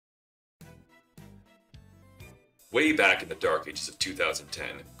Way back in the dark ages of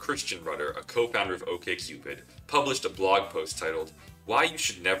 2010, Christian Rudder, a co-founder of OkCupid, published a blog post titled, "Why You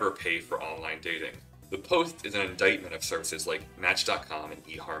Should Never Pay for Online Dating." The post is an indictment of services like Match.com and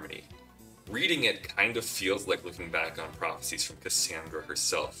eHarmony. Reading it kind of feels like looking back on prophecies from Cassandra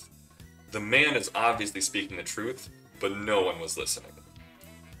herself. The man is obviously speaking the truth, but no one was listening.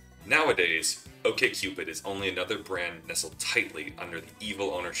 Nowadays, OkCupid is only another brand nestled tightly under the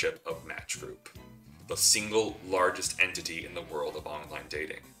evil ownership of Match Group, the single largest entity in the world of online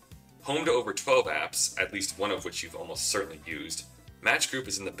dating. Home to over 12 apps, at least one of which you've almost certainly used, Match Group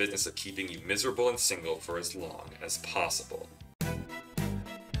is in the business of keeping you miserable and single for as long as possible.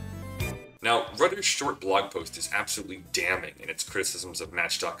 Now, Rudder's short blog post is absolutely damning in its criticisms of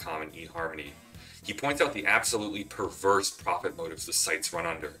Match.com and eHarmony. He points out the absolutely perverse profit motives the sites run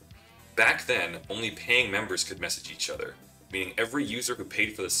under. Back then, only paying members could message each other, meaning every user who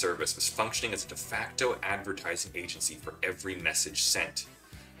paid for the service was functioning as a de facto advertising agency for every message sent.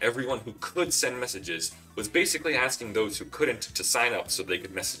 Everyone who could send messages was basically asking those who couldn't to sign up so they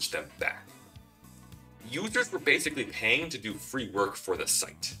could message them back. Users were basically paying to do free work for the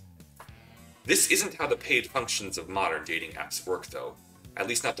site. This isn't how the paid functions of modern dating apps work though, at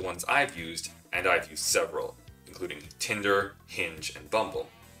least not the ones I've used, and I've used several, including Tinder, Hinge, and Bumble.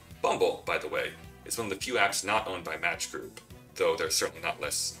 Bumble, by the way, is one of the few apps not owned by Match Group, though they're certainly not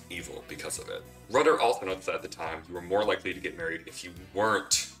less evil because of it. Rudder also notes that at the time, you were more likely to get married if you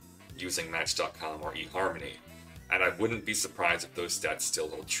weren't using Match.com or eHarmony, and I wouldn't be surprised if those stats still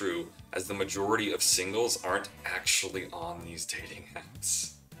hold true, as the majority of singles aren't actually on these dating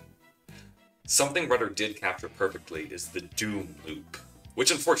apps. Something Rudder did capture perfectly is the doom loop,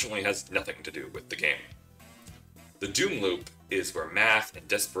 which unfortunately has nothing to do with the game. The doom loop is where math and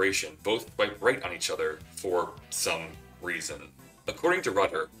desperation both swipe right on each other for some reason. According to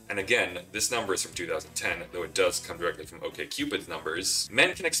Rudder, and again, this number is from 2010, though it does come directly from OkCupid's numbers,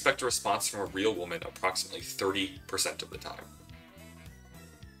 men can expect a response from a real woman approximately 30% of the time.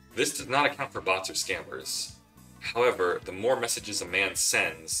 This does not account for bots or scammers. However, the more messages a man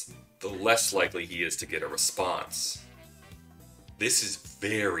sends, the less likely he is to get a response. This is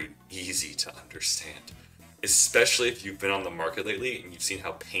very easy to understand, especially if you've been on the market lately and you've seen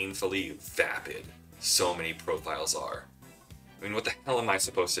how painfully vapid so many profiles are. I mean, what the hell am I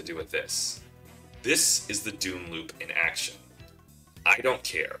supposed to do with this? This is the doom loop in action. I don't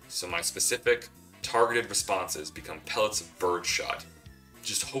care, so my specific, targeted responses become pellets of birdshot,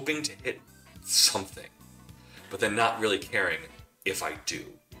 just hoping to hit something, but then not really caring if I do.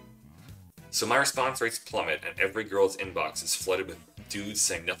 So my response rates plummet and every girl's inbox is flooded with dudes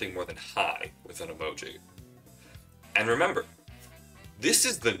saying nothing more than hi with an emoji. And remember, this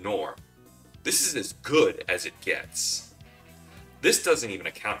is the norm. This is as good as it gets. This doesn't even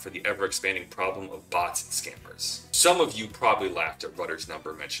account for the ever-expanding problem of bots and scammers. Some of you probably laughed at Rudder's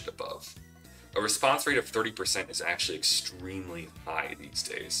number mentioned above. A response rate of 30% is actually extremely high these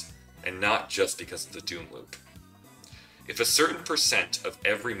days, and not just because of the doom loop. If a certain percent of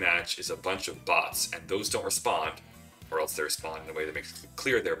every match is a bunch of bots and those don't respond, or else they respond in a way that makes it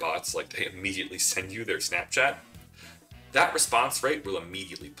clear they're bots, like they immediately send you their Snapchat, that response rate will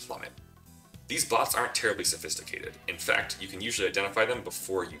immediately plummet. These bots aren't terribly sophisticated. In fact, you can usually identify them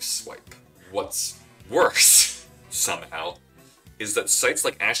before you swipe. What's worse, somehow, is that sites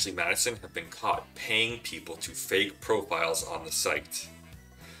like Ashley Madison have been caught paying people to fake profiles on the site.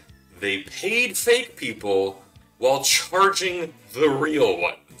 They paid fake people while charging the real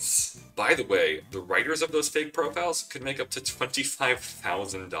ones. By the way, the writers of those fake profiles could make up to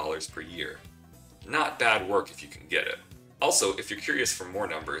 $25,000 per year. Not bad work if you can get it. Also, if you're curious for more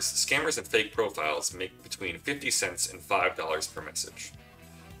numbers, scammers and fake profiles make between 50 cents and $5 per message.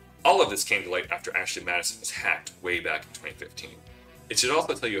 All of this came to light after Ashley Madison was hacked way back in 2015. It should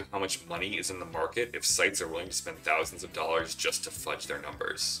also tell you how much money is in the market if sites are willing to spend thousands of dollars just to fudge their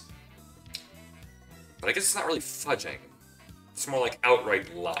numbers. But I guess it's not really fudging. It's more like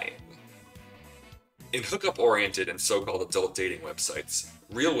outright lying. In hookup-oriented and so-called adult dating websites,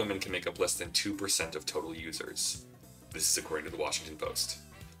 real women can make up less than 2% of total users. This is according to the Washington Post.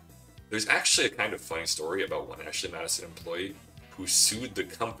 There's actually a kind of funny story about one Ashley Madison employee who sued the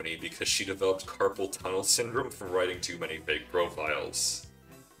company because she developed carpal tunnel syndrome from writing too many fake profiles.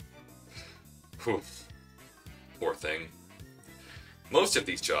 Whew. Poor thing. Most of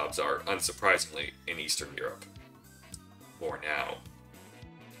these jobs are, unsurprisingly, in Eastern Europe. For now.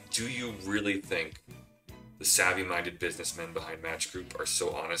 Do you really think the savvy-minded businessmen behind Match Group are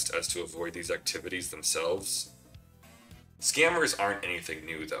so honest as to avoid these activities themselves? Scammers aren't anything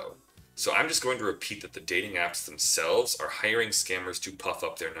new, though, so I'm just going to repeat that the dating apps themselves are hiring scammers to puff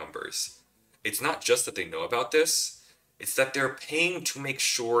up their numbers. It's not just that they know about this, it's that they're paying to make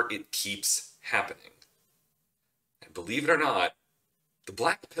sure it keeps happening. And believe it or not, the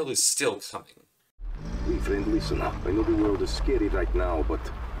black pill is still coming. Hey friend, listen up. I know the world is scary right now, but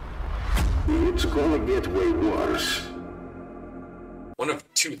it's gonna get way worse. One of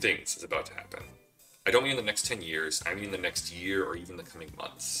two things is about to happen. I don't mean in the next 10 years, I mean in the next year or even the coming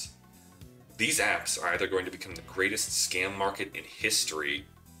months. These apps are either going to become the greatest scam market in history,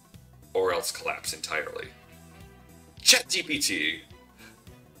 or else collapse entirely. ChatGPT!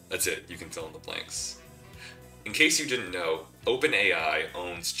 That's it, you can fill in the blanks. In case you didn't know, OpenAI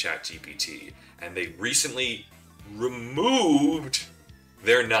owns ChatGPT, and they recently removed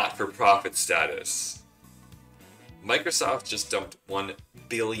their not-for-profit status. Microsoft just dumped $1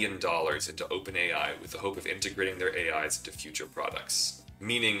 billion into OpenAI with the hope of integrating their AIs into future products.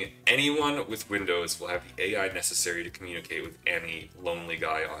 Meaning anyone with Windows will have the AI necessary to communicate with any lonely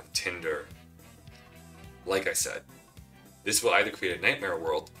guy on Tinder. Like I said, this will either create a nightmare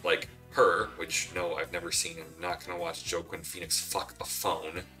world like Her, which no, I've never seen, and I'm not gonna watch Joaquin Phoenix fuck a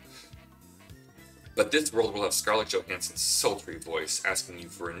phone. But this world will have Scarlett Johansson's sultry voice asking you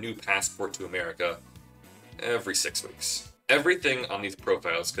for a new passport to America every 6 weeks. Everything on these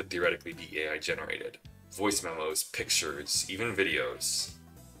profiles could theoretically be AI generated. Voice memos, pictures, even videos.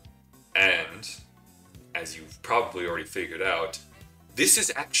 And, as you've probably already figured out, this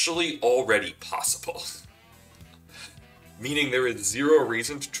is actually already possible. Meaning there is zero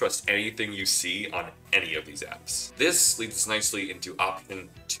reason to trust anything you see on any of these apps. This leads us nicely into option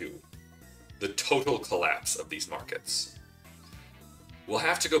 2, the total collapse of these markets. We'll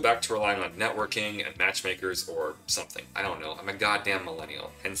have to go back to relying on networking and matchmakers or something. I don't know, I'm a goddamn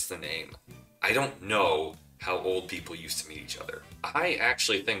millennial, hence the name. I don't know how old people used to meet each other. I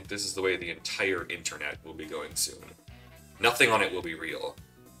actually think this is the way the entire internet will be going soon. Nothing on it will be real.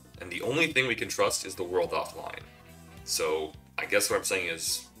 And the only thing we can trust is the world offline. So, I guess what I'm saying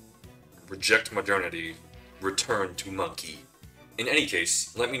is, reject modernity, return to monkey. In any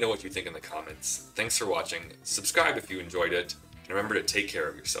case, let me know what you think in the comments. Thanks for watching, subscribe if you enjoyed it, and remember to take care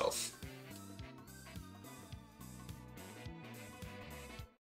of yourself.